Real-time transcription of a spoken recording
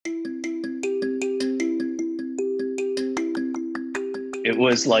It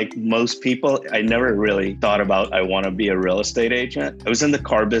was like most people, I never really thought about I want to be a real estate agent. I was in the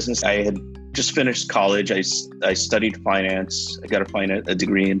car business. I had just finished college. I studied finance. I got a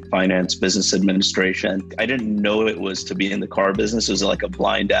degree in finance, business administration. I didn't know it was to be in the car business. It was like a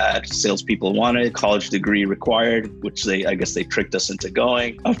blind ad. Salespeople wanted, college degree required, which I guess they tricked us into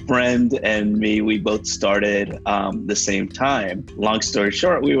going. A friend and me, we both started the same time. Long story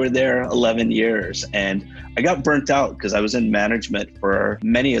short, we were there 11 years and I got burnt out because I was in management for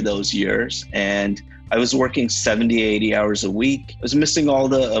many of those years. And I was working 70, 80 hours a week. I was missing all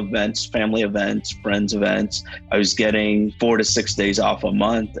the events, family events, friends events. I was getting 4 to 6 days off a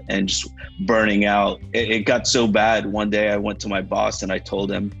month and just burning out. It got so bad. One day I went to my boss and I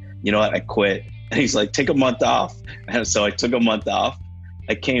told him, you know what, I quit. And he's like, take a month off. And so I took a month off.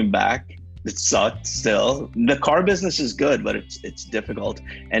 I came back. It sucked still. The car business is good, but it's difficult.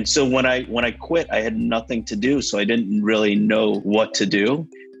 And so when I quit, I had nothing to do. So I didn't really know what to do.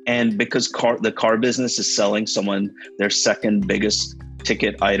 And because the car business is selling someone their second biggest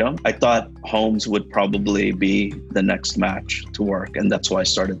ticket item, I thought homes would probably be the next match to work. And that's why I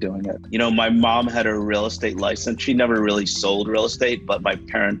started doing it. You know, my mom had a real estate license. She never really sold real estate, but my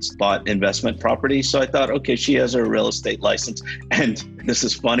parents bought investment property. So I thought, okay, she has her real estate license. And this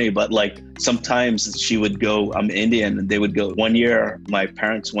is funny, but like sometimes she would go, I'm Indian, and they would go. One year, my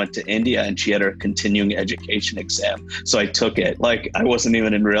parents went to India and she had her continuing education exam. So I took it. Like I wasn't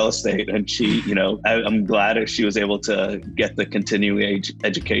even in real estate. And she, you know, I'm glad she was able to get the continuing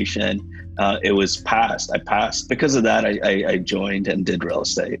education. It was passed. I passed. Because of that, I joined and did real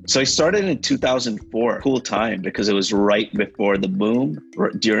estate. So I started in 2004. Cool time because it was right before the boom,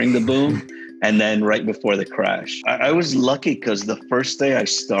 during the boom. And then right before the crash. I was lucky because the first day I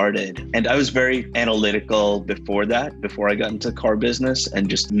started, and I was very analytical before that, before I got into car business and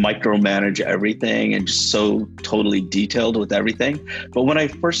just micromanage everything and just so totally detailed with everything. But when I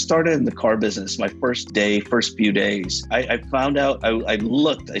first started in the car business, my first few days, I found out, I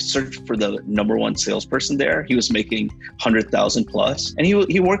searched for the number one salesperson there. He was making 100,000 plus and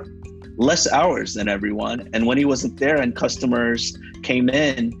he worked less hours than everyone. And when he wasn't there and customers came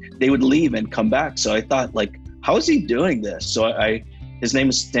in, they would leave and come back. So I thought, like, how is he doing this? So his name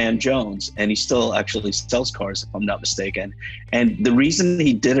is Stan Jones, and he still actually sells cars, if I'm not mistaken. And the reason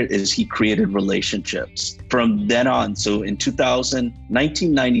he did it is he created relationships from then on. So in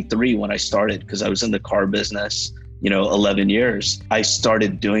 1993, when I started, because I was in the car business, 11 years, I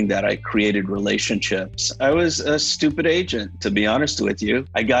started doing that. I created relationships. I was a stupid agent, to be honest with you.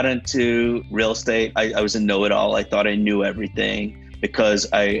 I got into real estate. I was a know-it-all. I thought I knew everything because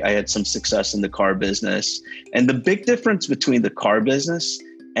I had some success in the car business. And the big difference between the car business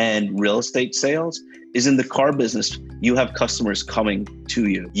and real estate sales is in the car business, you have customers coming to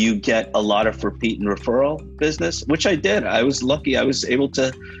you. You get a lot of repeat and referral business, which I did. I was lucky. I was able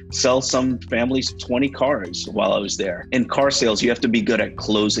to sell some families 20 cars while I was there. In car sales, you have to be good at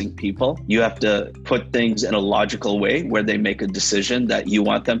closing people. You have to put things in a logical way where they make a decision that you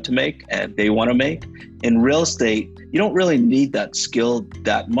want them to make and they want to make. In real estate, you don't really need that skill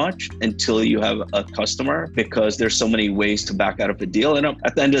that much until you have a customer because there's so many ways to back out of a deal. And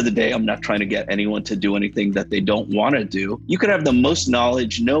at the end of the day, I'm not trying to get anyone to do anything that they don't want to do. You could have the most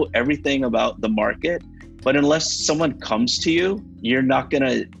knowledge, know everything about the market, but unless someone comes to you, you're not going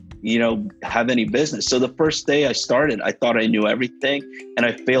to have any business. So the first day I started, I thought I knew everything and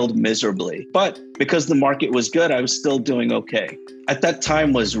I failed miserably. But because the market was good, I was still doing okay. At that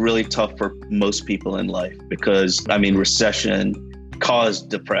time was really tough for most people in life because, recession caused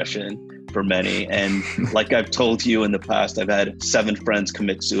depression for many. And like I've told you in the past, I've had 7 friends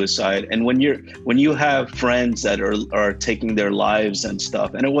commit suicide. And when you have friends that are taking their lives and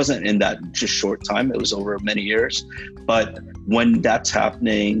stuff, and it wasn't in that just short time, it was over many years. But when that's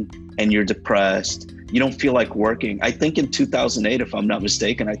happening and you're depressed, you don't feel like working. I think in 2008, if I'm not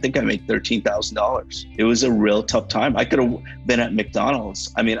mistaken, I think I made $13,000. It was a real tough time. I could have been at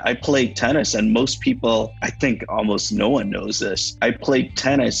McDonald's. I played tennis, and most people, I think almost no one knows this. I played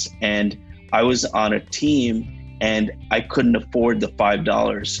tennis and I was on a team and I couldn't afford the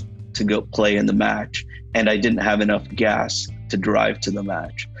 $5 to go play in the match. And I didn't have enough gas to drive to the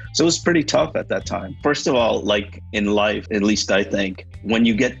match. So it was pretty tough at that time. First of all, like in life, at least I think, when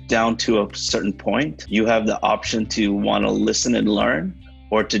you get down to a certain point, you have the option to want to listen and learn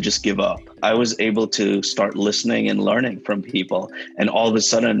or to just give up. I was able to start listening and learning from people. And all of a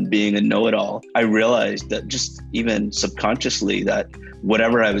sudden, being a know-it-all, I realized that just even subconsciously that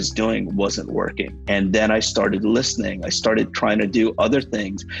whatever I was doing wasn't working. And then I started listening. I started trying to do other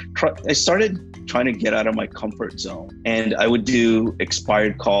things. I started trying to get out of my comfort zone. And I would do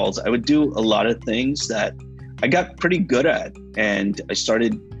expired calls. I would do a lot of things that I got pretty good at. And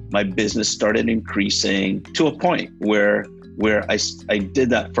my business started increasing to a point where I did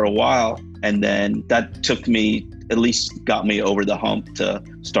that for a while. And then that at least got me over the hump to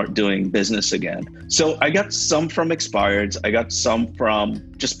start doing business again. So I got some from expireds. I got some from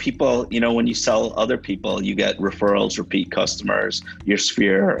just people, when you sell other people, you get referrals, repeat customers, your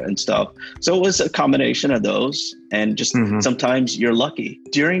sphere and stuff. So it was a combination of those, and just sometimes you're lucky.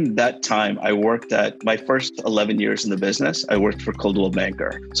 During that time, I worked at my first 11 years in the business. I worked for Coldwell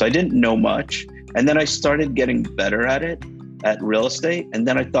Banker. So I didn't know much. And then I started getting better at it, at real estate. And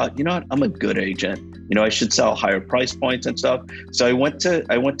then I thought, you know what, I'm a good agent. I should sell higher price points and stuff. So I went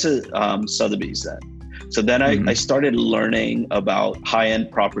to Sotheby's then. So then I started learning about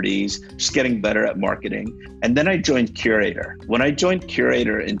high-end properties, just getting better at marketing. And then I joined Curator. When I joined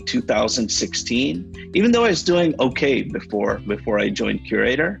Curator in 2016, even though I was doing okay before I joined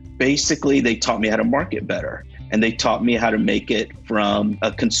Curator, basically they taught me how to market better. And they taught me how to make it from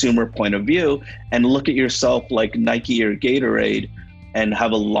a consumer point of view and look at yourself like Nike or Gatorade and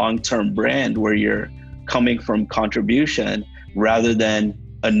have a long-term brand where you're coming from contribution rather than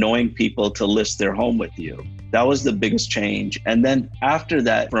annoying people to list their home with you. That was the biggest change. And then after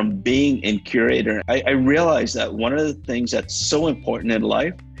that, from being in Curator, I realized that one of the things that's so important in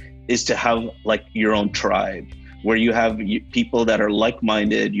life is to have like your own tribe, where you have people that are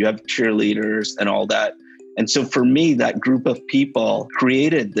like-minded, you have cheerleaders and all that. And so for me, that group of people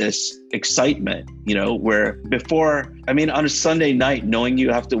created this excitement, where before, on a Sunday night, knowing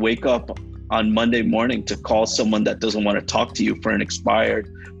you have to wake up on Monday morning to call someone that doesn't want to talk to you for an expired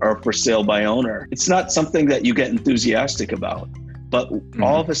or for sale by owner, it's not something that you get enthusiastic about. But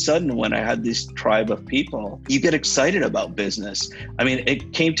all of a sudden, when I had this tribe of people, you get excited about business.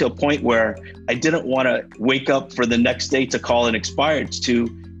 It came to a point where I didn't want to wake up for the next day to call an expired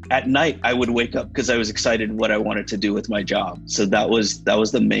at night, I would wake up because I was excited what I wanted to do with my job. So that was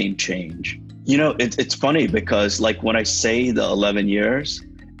the main change. It's funny because like when I say the 11 years,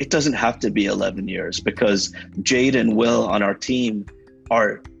 it doesn't have to be 11 years because Jade and Will on our team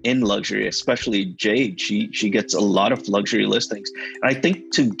are in luxury, especially Jade. She gets a lot of luxury listings. And I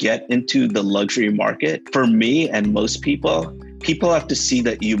think to get into the luxury market, for me and most people have to see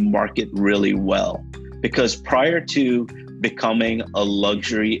that you market really well. Because prior to becoming a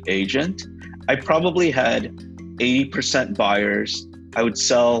luxury agent, I probably had 80% buyers. I would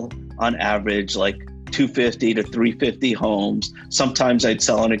sell on average like 250 to 350 homes. Sometimes I'd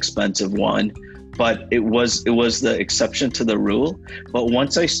sell an expensive one, but it was the exception to the rule. But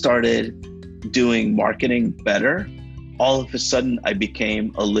once I started doing marketing better, all of a sudden I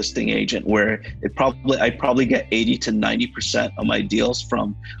became a listing agent where I probably get 80 to 90% of my deals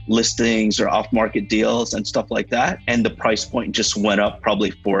from listings or off-market deals and stuff like that. And the price point just went up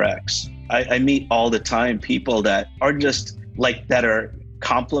probably 4x. I meet all the time people that are just like, that are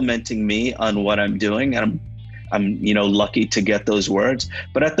complimenting me on what I'm doing. And I'm lucky to get those words.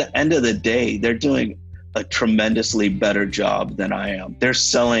 But at the end of the day, they're doing a tremendously better job than I am. They're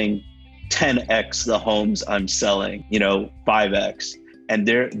selling 10x the homes I'm selling, 5x. And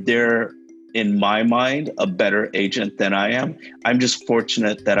they're in my mind, a better agent than I am. I'm just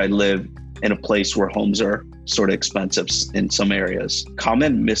fortunate that I live in a place where homes are sort of expensive in some areas.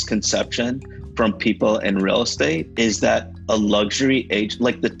 Common misconception from people in real estate is that a luxury agent,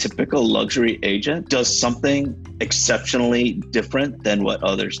 like the typical luxury agent, does something exceptionally different than what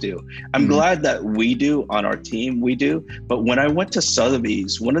others do. I'm glad that we do on our team, but when I went to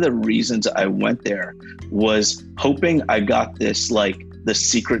Sotheby's, one of the reasons I went there was hoping I got this, like the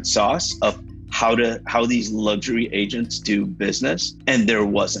secret sauce of how these luxury agents do business, and there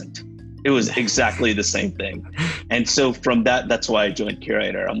wasn't. It was exactly the same thing. And so from that's why I joined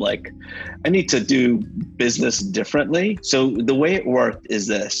Curator. I'm like, I need to do business differently. So the way it worked is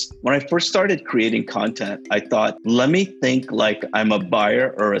this. When I first started creating content, I thought, let me think like I'm a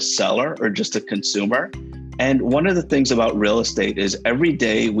buyer or a seller or just a consumer. And one of the things about real estate is every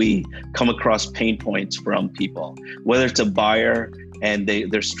day we come across pain points from people, whether it's a buyer and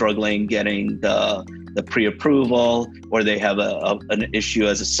they're struggling getting the pre-approval, or they have an issue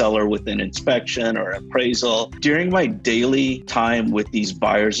as a seller with an inspection or appraisal. During my daily time with these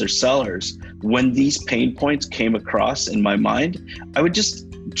buyers or sellers, when these pain points came across in my mind, I would just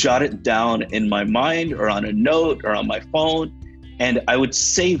jot it down in my mind or on a note or on my phone, and I would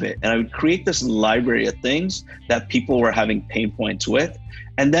save it. And I would create this library of things that people were having pain points with.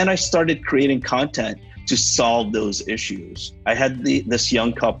 And then I started creating content to solve those issues. I had this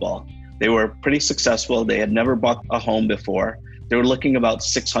young couple. They were pretty successful. They had never bought a home before. They were looking about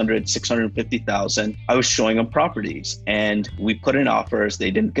 600, 650,000. I was showing them properties and we put in offers. They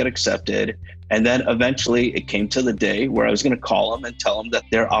didn't get accepted. And then eventually it came to the day where I was going to call them and tell them that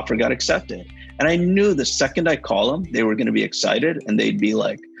their offer got accepted. And I knew the second I call them, they were going to be excited and they'd be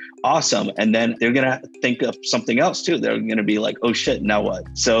like, awesome. And then they're going to think of something else too. They're going to be like, oh shit, now what?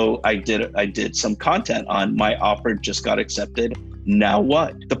 So I did some content on my offer just got accepted. Now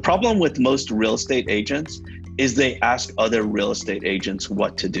what? The problem with most real estate agents is they ask other real estate agents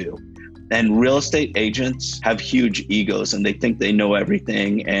what to do. And real estate agents have huge egos and they think they know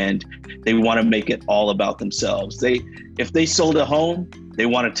everything and they want to make it all about themselves. If they sold a home, they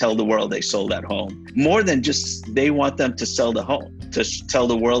want to tell the world they sold that home. More than just they want them to sell the home, to tell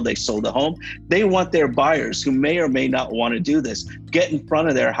the world they sold the home. They want their buyers who may or may not want to do this, get in front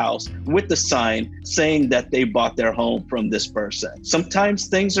of their house with the sign saying that they bought their home from this person. Sometimes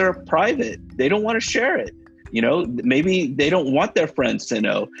things are private. They don't want to share it. You know, maybe they don't want their friends to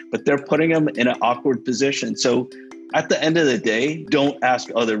know, but they're putting them in an awkward position. So at the end of the day, don't ask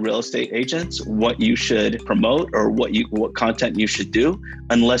other real estate agents what you should promote or what content you should do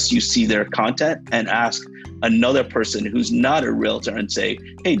unless you see their content, and ask another person who's not a realtor and say,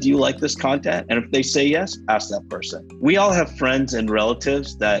 hey, do you like this content? And if they say yes, ask that person. We all have friends and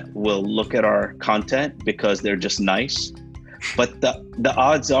relatives that will look at our content because they're just nice. But the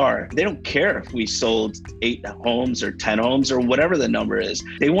odds are they don't care if we sold 8 homes or 10 homes or whatever the number is.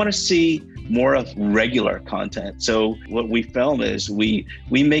 They want to see more of regular content. So what we film is we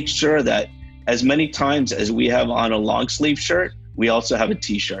make sure that as many times as we have on a long sleeve shirt, we also have a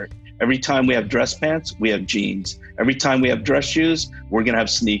t-shirt. Every time we have dress pants, we have jeans. Every time we have dress shoes, we're going to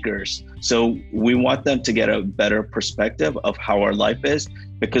have sneakers. So we want them to get a better perspective of how our life is,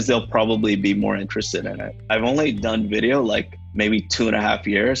 because they'll probably be more interested in it. I've only done video like maybe 2.5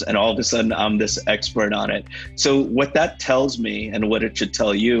 years, and all of a sudden I'm this expert on it. So what that tells me, and what it should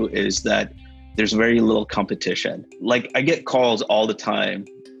tell you, is that there's very little competition. Like I get calls all the time,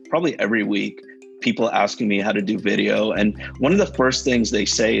 probably every week, people asking me how to do video. And one of the first things they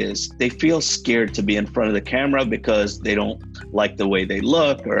say is they feel scared to be in front of the camera because they don't like the way they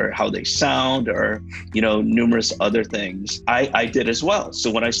look or how they sound, or, you know, numerous other things. I did as well.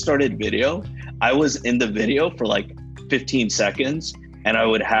 So when I started video, I was in the video for like 15 seconds, and I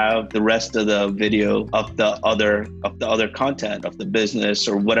would have the rest of the video of the other content of the business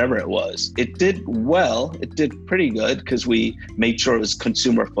or whatever it was. It did well. It did pretty good because we made sure it was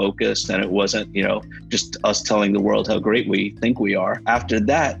consumer focused and it wasn't, you know, just us telling the world how great we think we are. After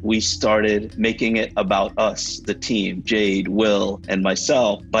that, we started making it about us, the team, Jade, Will, and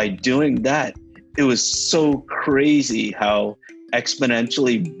myself. By doing that, it was so crazy how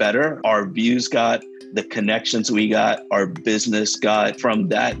exponentially better our views got, the connections we got, our business got from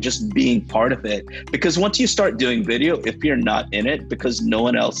that, just being part of it. Because once you start doing video, if you're not in it, because no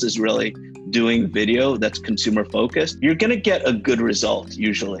one else is really doing video that's consumer focused, you're going to get a good result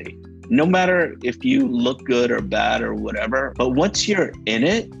usually. No matter if you look good or bad or whatever. But once you're in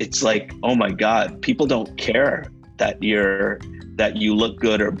it, it's like, oh my God, people don't care that you look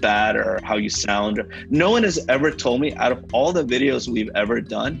good or bad or how you sound. No one has ever told me, out of all the videos we've ever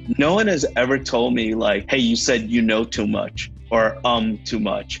done, no one has ever told me like, hey, you said you know too much, or too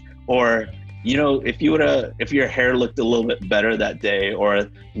much, or, you know, if your hair looked a little bit better that day, or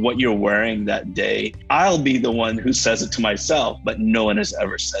what you're wearing that day. I'll be the one who says it to myself, but no one has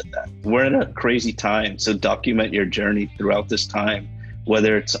ever said that. We're in a crazy time, so document your journey throughout this time,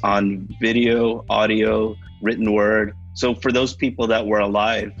 whether it's on video, audio, written word. So for those people that were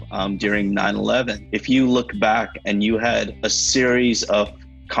alive during 9/11, if you look back and you had a series of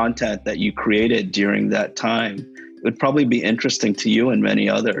content that you created during that time, it would probably be interesting to you and many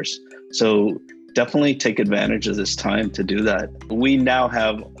others. So definitely take advantage of this time to do that. We now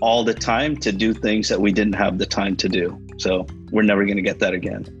have all the time to do things that we didn't have the time to do. So we're never going to get that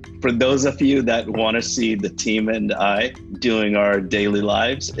again. For those of you that want to see the team and I doing our daily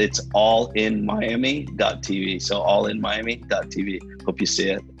lives, it's allinmiami.tv. So allinmiami.tv. Hope you see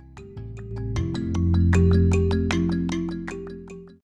it.